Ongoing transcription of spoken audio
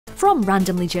From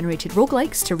randomly generated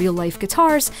roguelikes to real-life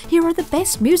guitars, here are the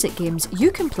best music games you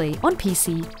can play on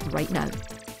PC right now.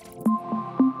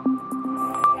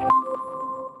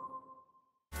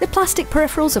 The plastic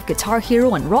peripherals of Guitar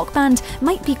Hero and Rock Band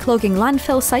might be clogging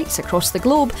landfill sites across the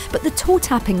globe, but the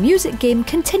toe-tapping music game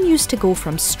continues to go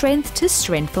from strength to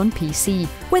strength on PC.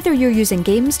 Whether you're using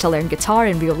games to learn guitar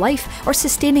in real life, or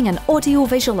sustaining an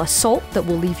audio-visual assault that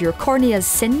will leave your corneas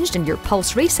singed and your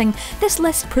pulse racing, this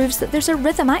list proves that there's a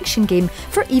rhythm action game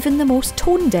for even the most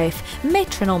tone-deaf,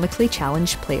 metronomically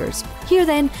challenged players. Here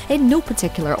then, in no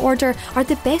particular order, are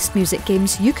the best music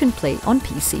games you can play on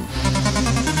PC.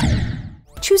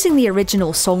 Choosing the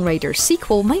original Songwriter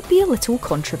sequel might be a little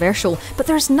controversial, but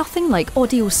there's nothing like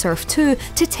AudioSurf 2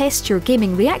 to test your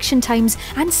gaming reaction times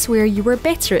and swear you were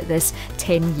better at this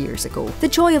 10 years ago. The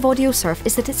joy of AudioSurf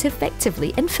is that it's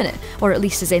effectively infinite, or at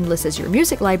least as endless as your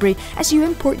music library, as you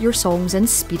import your songs and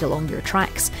speed along your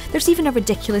tracks. There's even a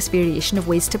ridiculous variation of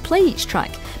ways to play each track.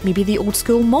 Maybe the old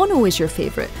school mono is your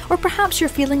favourite, or perhaps you're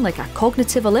feeling like a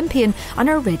cognitive Olympian and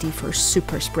are ready for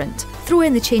super sprint. Throw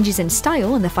in the changes in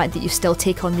style and the fact that you still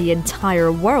take on the entire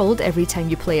world every time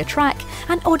you play a track,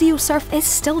 and AudioSurf is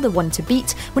still the one to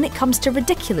beat when it comes to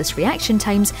ridiculous reaction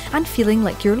times and feeling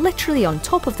like you're literally on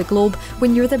top of the globe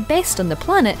when you're the best on the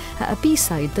planet at a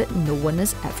B-side that no one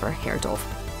has ever heard of.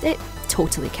 It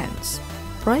totally counts,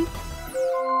 right?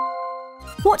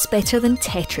 What's better than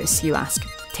Tetris, you ask?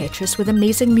 Tetris with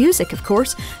amazing music, of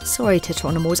course. Sorry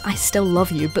Tetronymos, I still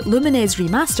love you, but Lumines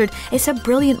Remastered is a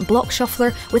brilliant block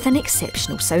shuffler with an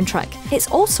exceptional soundtrack.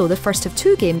 It's also the first of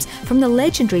 2 games from the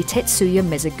legendary Tetsuya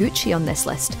Mizuguchi on this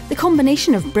list. The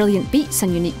combination of brilliant beats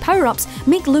and unique power-ups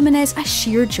make Lumines a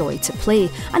sheer joy to play,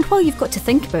 and while you've got to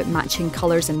think about matching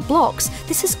colours and blocks,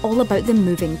 this is all about the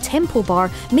moving tempo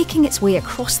bar making its way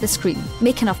across the screen.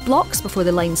 Make enough blocks before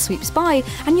the line sweeps by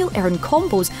and you'll earn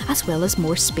combos as well as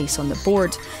more space on the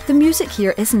board. The music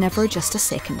here is never just a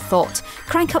second thought.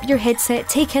 Crank up your headset,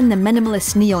 take in the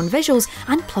minimalist neon visuals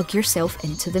and plug yourself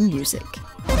into the music.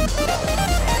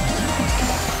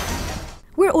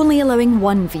 We're only allowing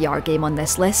one VR game on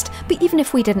this list, but even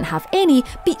if we didn't have any,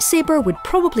 Beat Saber would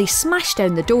probably smash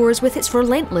down the doors with its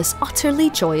relentless,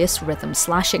 utterly joyous rhythm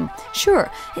slashing.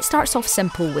 Sure, it starts off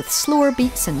simple with slower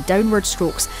beats and downward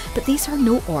strokes, but these are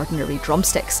no ordinary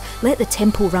drumsticks. Let the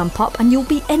tempo ramp up and you'll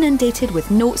be inundated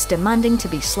with notes demanding to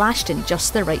be slashed in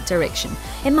just the right direction.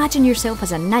 Imagine yourself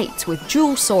as a knight with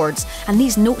dual swords, and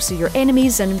these notes are your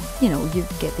enemies and, you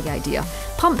get the idea.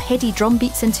 Pump heady drum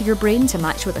beats into your brain to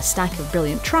match with a stack of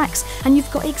brilliant tracks, and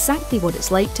you've got exactly what it's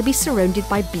like to be surrounded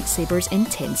by Beat Saber's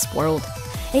intense world.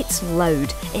 It's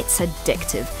loud, it's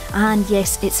addictive, and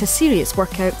yes, it's a serious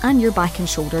workout and your back and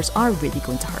shoulders are really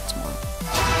going to hurt tomorrow.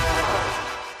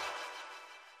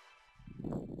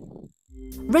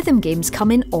 Rhythm games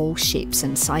come in all shapes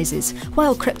and sizes.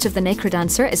 While Crypt of the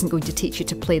Necrodancer isn't going to teach you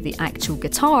to play the actual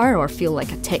guitar or feel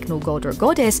like a techno god or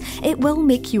goddess, it will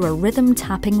make you a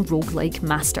rhythm-tapping roguelike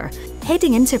master.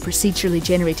 Heading into procedurally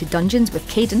generated dungeons with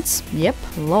cadence, yep,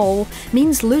 lol,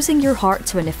 means losing your heart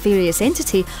to a nefarious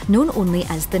entity known only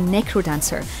as the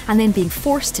Necrodancer, and then being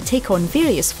forced to take on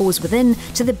various foes within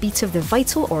to the beat of the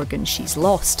vital organ she's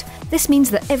lost. This means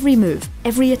that every move,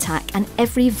 every attack and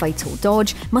every vital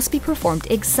dodge must be performed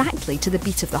exactly to the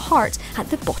beat of the heart at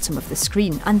the bottom of the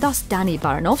screen, and thus Danny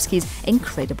Baranovsky's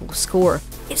incredible score.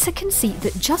 It's a conceit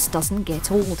that just doesn't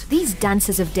get old. These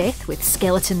dances of death with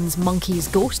skeletons, monkeys,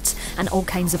 ghosts and all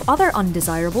kinds of other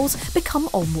undesirables become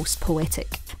almost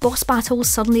poetic. Boss battles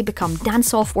suddenly become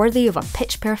dance-off worthy of a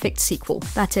pitch-perfect sequel.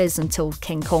 That is, until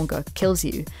King Konga kills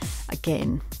you.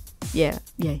 Again. Yeah,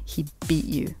 he beat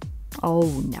you.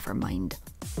 Oh, never mind.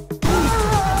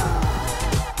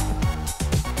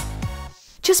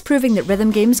 Just proving that rhythm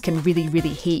games can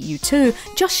really hate you too,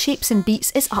 Just Shapes and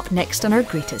Beats is up next on our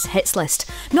greatest hits list.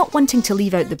 Not wanting to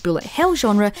leave out the bullet hell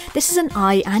genre, this is an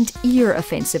eye and ear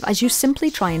offensive as you simply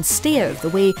try and stay out of the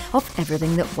way of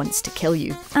everything that wants to kill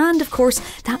you. And of course,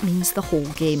 that means the whole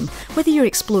game. Whether you're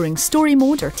exploring story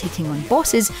mode or taking on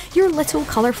bosses, your little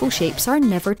colourful shapes are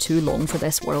never too long for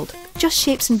this world. Just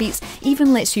Shapes and Beats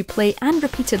even lets you play and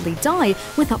repeatedly die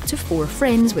with up to 4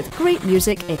 friends with great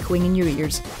music echoing in your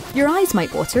ears. Your eyes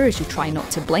might water as you try not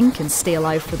to blink and stay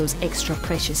alive for those extra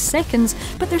precious seconds,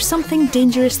 but there's something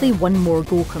dangerously one more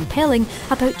go compelling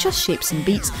about Just Shapes and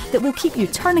Beats that will keep you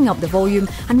turning up the volume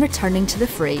and returning to the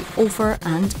fray over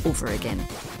and over again.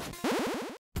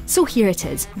 So here it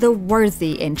is, the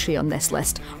worthy entry on this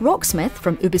list. Rocksmith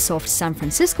from Ubisoft's San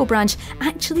Francisco branch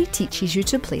actually teaches you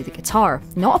to play the guitar.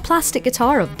 Not a plastic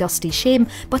guitar of dusty shame,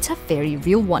 but a very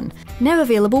real one. Now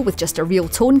available with just a real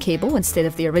tone cable instead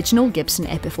of the original Gibson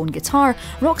Epiphone guitar,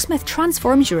 Rocksmith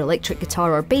transforms your electric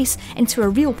guitar or bass into a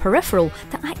real peripheral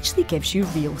that actually gives you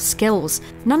real skills.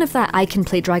 None of that I can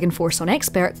play Dragon Force on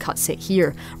Expert cuts it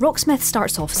here. Rocksmith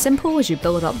starts off simple as you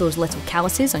build up those little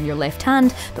calluses on your left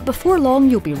hand, but before long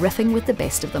you'll be riffing with the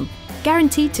best of them.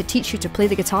 Guaranteed to teach you to play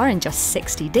the guitar in just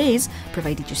 60 days,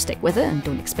 provided you stick with it and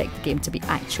don't expect the game to be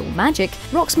actual magic,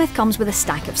 Rocksmith comes with a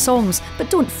stack of songs, but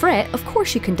don't fret, of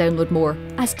course you can download more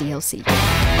as DLC.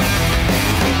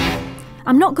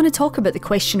 I'm not going to talk about the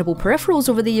questionable peripherals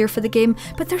over the year for the game,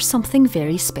 but there's something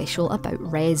very special about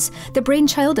Rez. The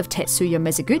brainchild of Tetsuya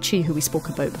Mizuguchi, who we spoke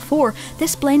about before,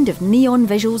 this blend of neon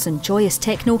visuals and joyous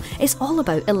techno is all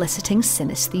about eliciting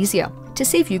synesthesia. To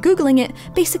save you googling it,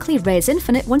 basically Rez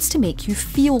Infinite wants to make you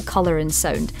feel colour and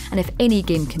sound, and if any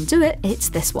game can do it, it's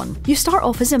this one. You start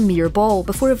off as a mere ball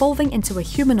before evolving into a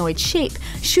humanoid shape,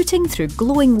 shooting through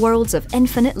glowing worlds of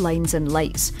infinite lines and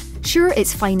lights. Sure,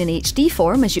 it's fine in HD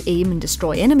form as you aim and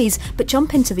destroy enemies, but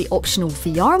jump into the optional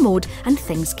VR mode and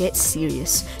things get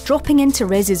serious. Dropping into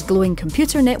Rez's glowing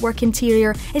computer network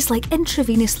interior is like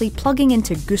intravenously plugging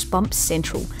into Goosebumps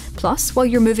Central. Plus, while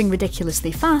you're moving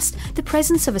ridiculously fast, the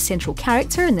presence of a central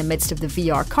character in the midst of the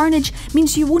VR carnage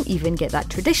means you won't even get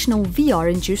that traditional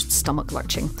VR-induced stomach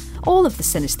lurching. All of the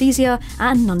synesthesia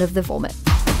and none of the vomit.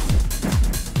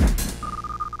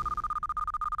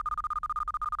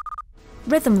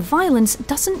 Rhythm violence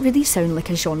doesn't really sound like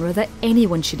a genre that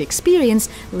anyone should experience,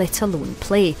 let alone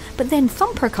play, but then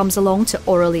Thumper comes along to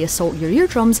orally assault your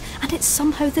eardrums and it's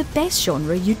somehow the best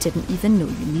genre you didn't even know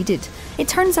you needed. It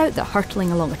turns out that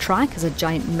hurtling along a track as a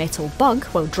giant metal bug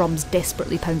while drums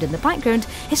desperately pound in the background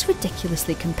is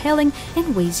ridiculously compelling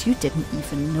in ways you didn't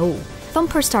even know.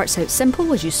 Thumper starts out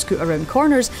simple as you scoot around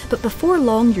corners, but before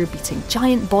long you're beating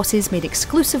giant bosses made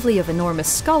exclusively of enormous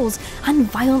skulls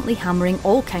and violently hammering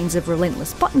all kinds of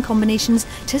relentless button combinations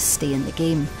to stay in the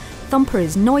game. Thumper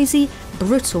is noisy,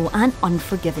 brutal and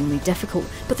unforgivingly difficult,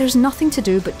 but there's nothing to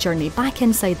do but journey back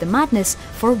inside the madness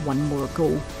for one more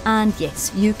go. And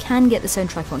yes, you can get the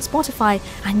soundtrack on Spotify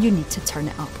and you need to turn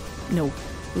it up. No,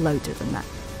 louder than that.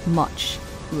 Much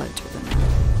louder than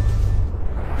that.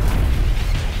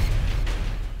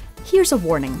 Here's a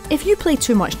warning, if you play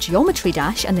too much Geometry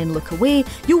Dash and then look away,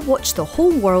 you'll watch the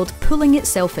whole world pulling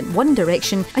itself in one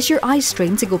direction as your eyes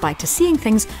strain to go back to seeing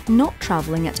things not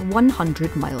travelling at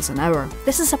 100 miles an hour.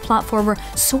 This is a platformer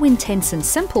so intense and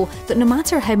simple that no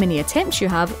matter how many attempts you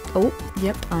have, oh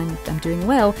yep, I'm doing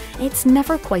well, it's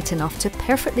never quite enough to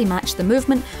perfectly match the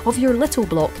movement of your little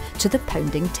block to the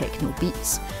pounding techno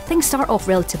beats. Things start off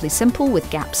relatively simple with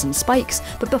gaps and spikes,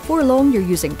 but before long you're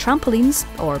using trampolines,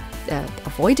 or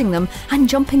avoiding them, and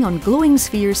jumping on glowing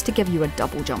spheres to give you a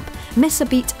double jump. Miss a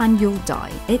beat and you'll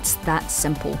die. It's that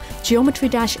simple. Geometry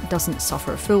Dash doesn't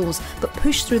suffer fools, but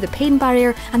push through the pain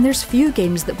barrier, and there's few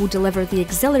games that will deliver the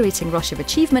exhilarating rush of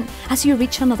achievement as you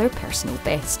reach another personal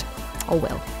best. Oh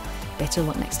well, better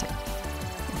luck next time.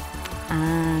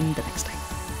 And the next time.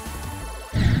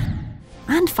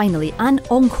 And finally, an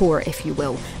encore if you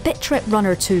will. Bit Trip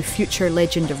Runner 2 Future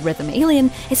Legend of Rhythm Alien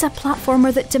is a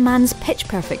platformer that demands pitch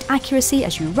perfect accuracy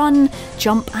as you run,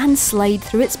 jump and slide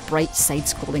through its bright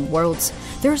side-scrolling worlds.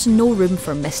 There's no room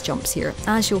for misjumps here,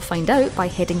 as you'll find out by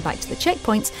heading back to the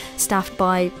checkpoints staffed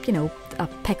by, a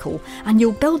pickle, and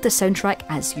you'll build the soundtrack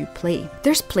as you play.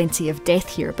 There's plenty of death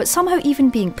here, but somehow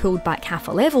even being pulled back half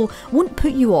a level won't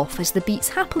put you off as the beats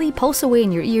happily pulse away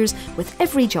in your ears with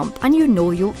every jump, and you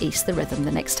know you'll ace the rhythm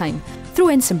the next time. Throw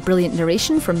in some brilliant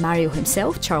narration from Mario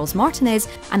himself, Charles Martinez,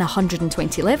 and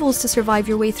 120 levels to survive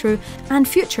your way through, and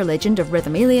Future Legend of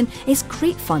Rhythm Alien is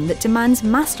great fun that demands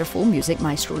masterful music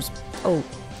maestros. Oh,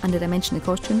 and did I mention the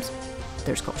costumes?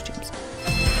 There's costumes.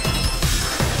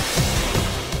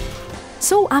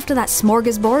 So after that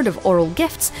smorgasbord of oral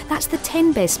gifts, that's the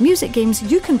 10 best music games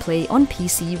you can play on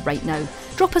PC right now.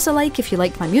 Drop us a like if you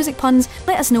liked my music puns,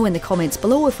 let us know in the comments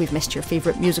below if we've missed your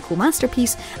favourite musical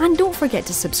masterpiece, and don't forget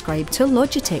to subscribe to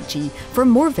Logitech G for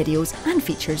more videos and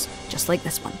features just like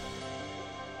this one.